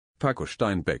Paco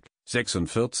Steinbeck,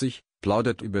 46,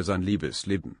 plaudert über sein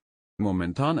Liebesleben.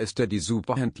 Momentan ist er die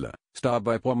Superhändler-Star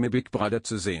bei Promi Big Brother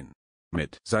zu sehen.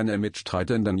 Mit seiner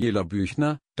Mitstreiterin Daniela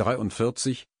Büchner,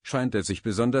 43, scheint er sich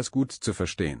besonders gut zu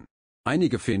verstehen.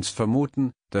 Einige Fans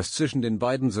vermuten, dass zwischen den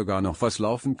beiden sogar noch was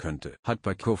laufen könnte. Hat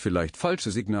Paco vielleicht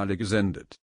falsche Signale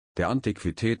gesendet? Der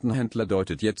Antiquitätenhändler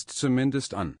deutet jetzt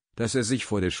zumindest an, dass er sich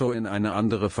vor der Show in eine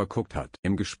andere verguckt hat.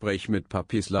 Im Gespräch mit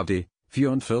Papislade,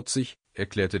 44,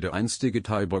 erklärte der einstige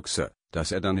Thai-Boxer,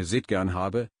 dass er Dani gern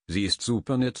habe, sie ist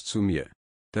super nett zu mir.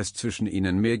 Dass zwischen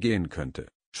ihnen mehr gehen könnte,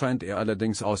 scheint er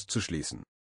allerdings auszuschließen.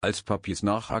 Als Papis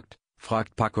nachhakt,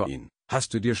 fragt Paco ihn,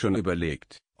 hast du dir schon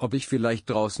überlegt, ob ich vielleicht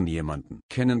draußen jemanden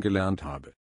kennengelernt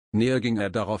habe? Näher ging er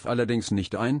darauf allerdings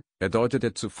nicht ein, er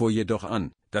deutete zuvor jedoch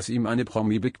an, dass ihm eine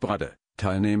Promi Big Brother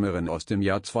Teilnehmerin aus dem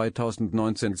Jahr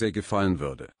 2019 sehr gefallen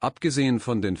würde. Abgesehen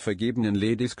von den vergebenen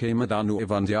Ladies käme Danu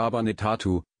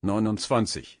Evandiabanetatu,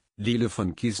 29, Lile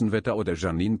von Kiesenwetter oder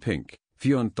Janine Pink,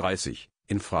 34,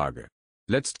 in Frage.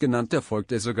 Letztgenannter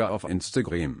folgt er sogar auf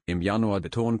Instagram. Im Januar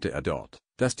betonte er dort,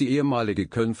 dass die ehemalige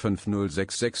Köln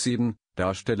 50667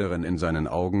 Darstellerin in seinen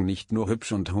Augen nicht nur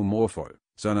hübsch und humorvoll,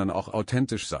 sondern auch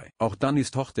authentisch sei. Auch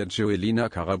Danis Tochter Joelina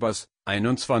Carabas,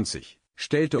 21,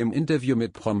 stellte im Interview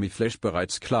mit Promi Flash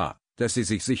bereits klar, dass sie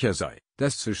sich sicher sei,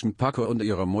 dass zwischen Paco und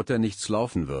ihrer Mutter nichts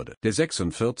laufen würde. Der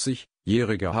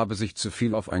 46-Jährige habe sich zu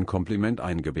viel auf ein Kompliment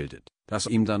eingebildet, das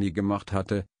ihm Dani gemacht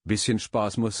hatte, bisschen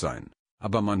Spaß muss sein.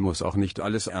 Aber man muss auch nicht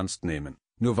alles ernst nehmen,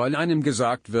 nur weil einem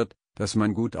gesagt wird, dass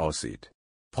man gut aussieht.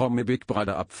 Promi Big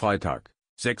Brother ab Freitag,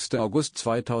 6. August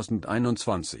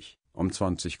 2021, um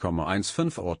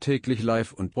 20,15 Uhr täglich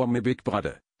live und Promi Big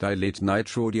Brother, die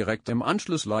Late-Night-Show direkt im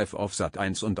Anschluss live auf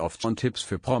Sat.1 und auf Tipps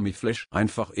für Promi Flash.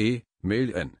 Einfach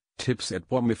Mail an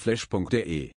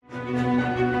tipps@promiflash.de